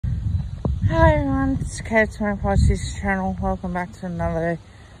Hi everyone, it's Kate to my podcast channel. Welcome back to another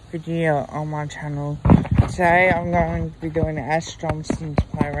video on my channel. Today I'm going to be doing Johnston's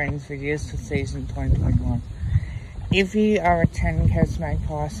play ratings videos for season 2021. If you are attending Kate's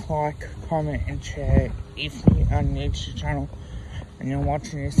Magpies, like, comment and share. If you are new to the channel and you're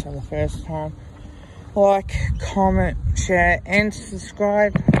watching this for the first time, like, comment, share and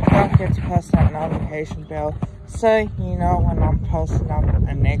subscribe. Don't forget to press that notification bell so you know when I'm posting up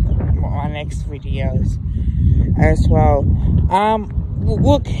my next videos as well.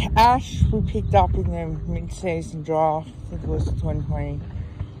 Look, Ash we picked up in the mid-season draft. I think it was 2020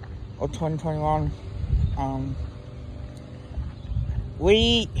 or 2021.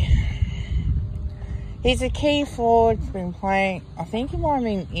 He's a key forward. He's been playing. I think he might have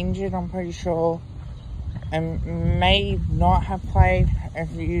been injured, I'm pretty sure, and may not have played a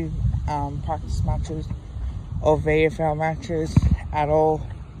few practice matches or VFL matches at all.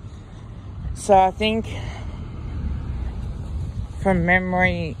 So I think from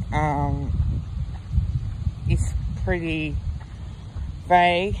memory, it's pretty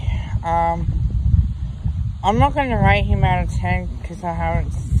vague. I'm not going to rate him out of 10 because I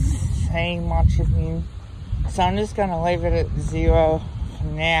haven't seen much of him. So I'm just going to leave it at 0 for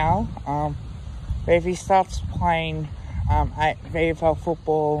now. But if he starts playing at VFL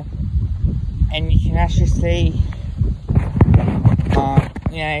football and you can actually see,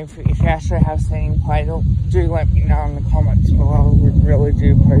 if you actually have seen him play, do let me know in the comments below. We really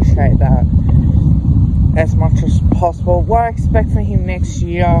do appreciate that as much as possible. What I expect for him next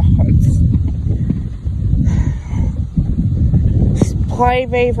year, play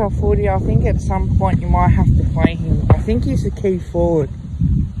VFL footy. I think at some point you might have to play him. I think he's a key forward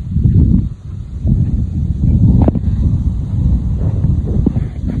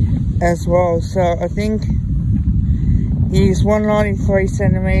as well. So I think he's 193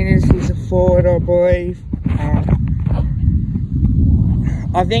 centimetres. He's a forward, I believe.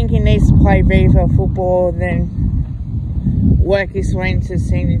 I think he needs to play VFL football and then work his way into the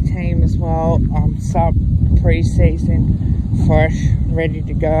senior team as well. Start pre-season fresh, ready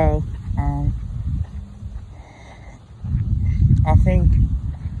to go. I think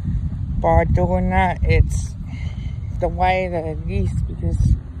by doing that, it's the way that it is,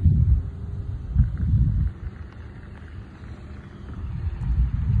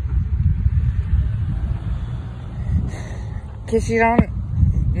 because you don't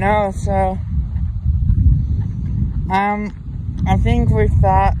know. So I think with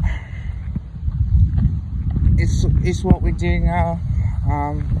that is what we do now.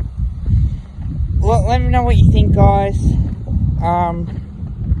 Let me know what you think, guys.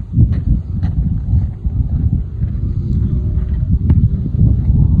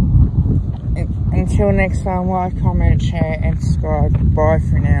 Until next time, like, comment, share and subscribe. Bye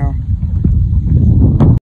for now.